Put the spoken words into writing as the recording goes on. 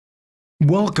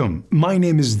Welcome, my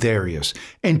name is Darius,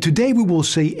 and today we will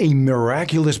say a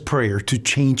miraculous prayer to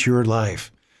change your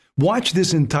life. Watch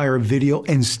this entire video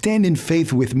and stand in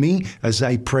faith with me as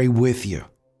I pray with you.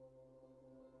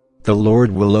 The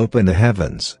Lord will open the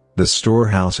heavens, the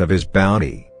storehouse of His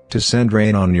bounty, to send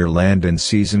rain on your land in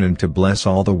season and to bless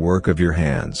all the work of your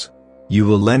hands. You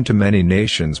will lend to many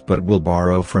nations but will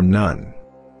borrow from none.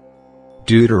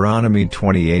 Deuteronomy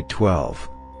 28:12.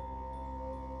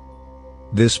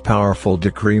 This powerful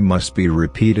decree must be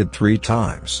repeated 3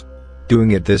 times.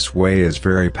 Doing it this way is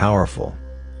very powerful.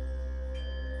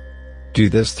 Do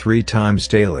this 3 times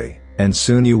daily, and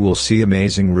soon you will see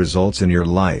amazing results in your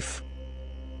life.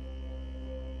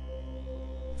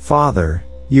 Father,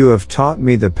 you have taught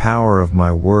me the power of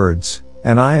my words,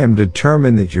 and I am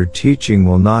determined that your teaching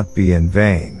will not be in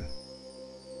vain.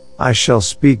 I shall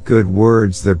speak good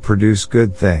words that produce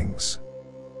good things.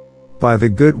 By the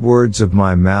good words of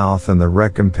my mouth and the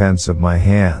recompense of my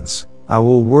hands, I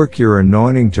will work your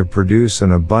anointing to produce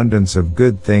an abundance of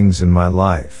good things in my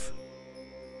life.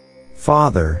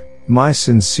 Father, my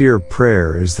sincere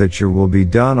prayer is that your will be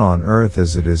done on earth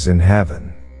as it is in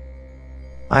heaven.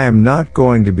 I am not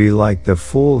going to be like the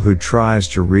fool who tries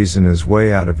to reason his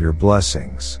way out of your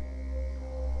blessings.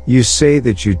 You say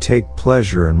that you take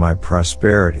pleasure in my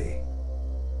prosperity.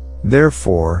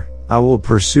 Therefore, I will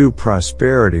pursue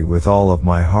prosperity with all of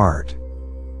my heart.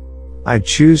 I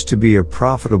choose to be a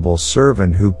profitable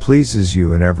servant who pleases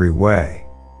you in every way.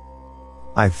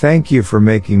 I thank you for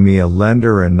making me a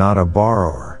lender and not a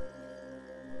borrower.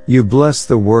 You bless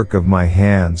the work of my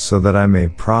hands so that I may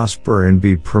prosper and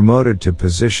be promoted to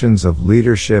positions of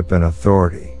leadership and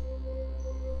authority.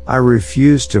 I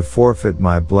refuse to forfeit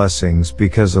my blessings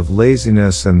because of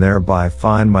laziness and thereby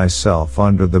find myself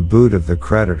under the boot of the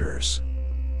creditors.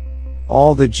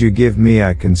 All that you give me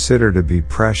I consider to be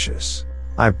precious.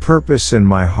 I purpose in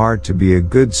my heart to be a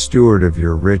good steward of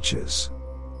your riches.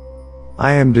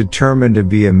 I am determined to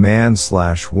be a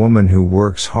man/woman who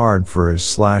works hard for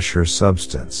his/her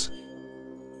substance.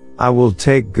 I will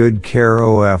take good care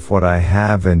of what I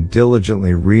have and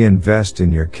diligently reinvest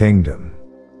in your kingdom.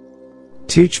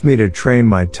 Teach me to train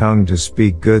my tongue to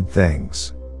speak good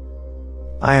things.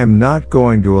 I am not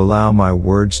going to allow my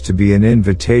words to be an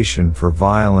invitation for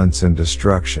violence and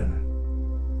destruction.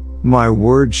 My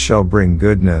words shall bring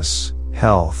goodness,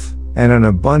 health, and an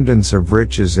abundance of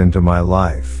riches into my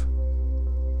life.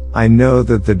 I know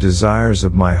that the desires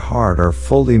of my heart are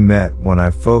fully met when I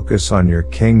focus on your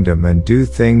kingdom and do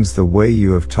things the way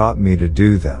you have taught me to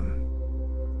do them.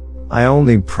 I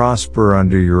only prosper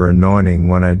under your anointing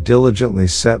when I diligently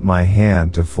set my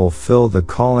hand to fulfill the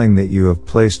calling that you have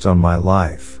placed on my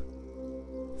life.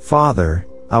 Father,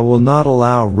 I will not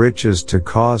allow riches to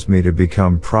cause me to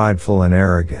become prideful and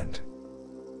arrogant.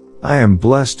 I am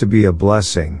blessed to be a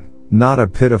blessing, not a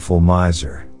pitiful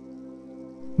miser.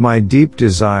 My deep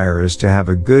desire is to have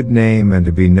a good name and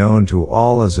to be known to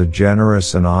all as a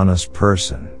generous and honest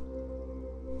person.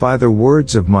 By the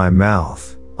words of my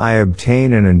mouth, I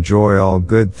obtain and enjoy all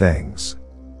good things.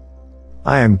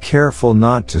 I am careful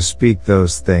not to speak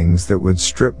those things that would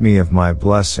strip me of my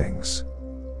blessings.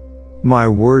 My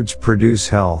words produce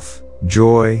health,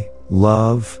 joy,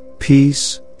 love,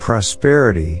 peace,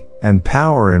 prosperity, and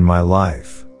power in my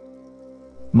life.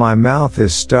 My mouth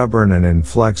is stubborn and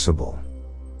inflexible.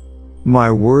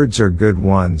 My words are good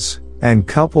ones, and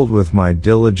coupled with my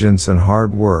diligence and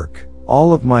hard work,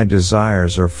 all of my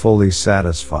desires are fully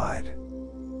satisfied.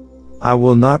 I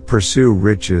will not pursue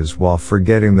riches while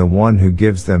forgetting the one who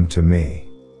gives them to me.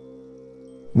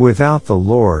 Without the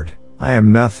Lord, I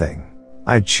am nothing.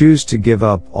 I choose to give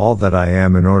up all that I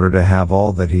am in order to have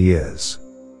all that He is.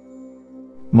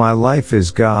 My life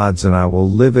is God's and I will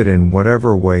live it in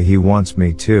whatever way He wants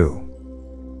me to.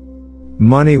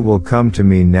 Money will come to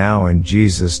me now in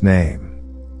Jesus' name.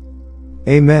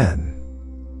 Amen.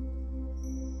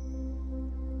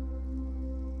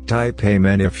 Type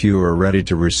Amen if you are ready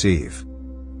to receive.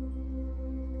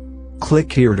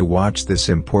 Click here to watch this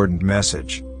important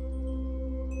message.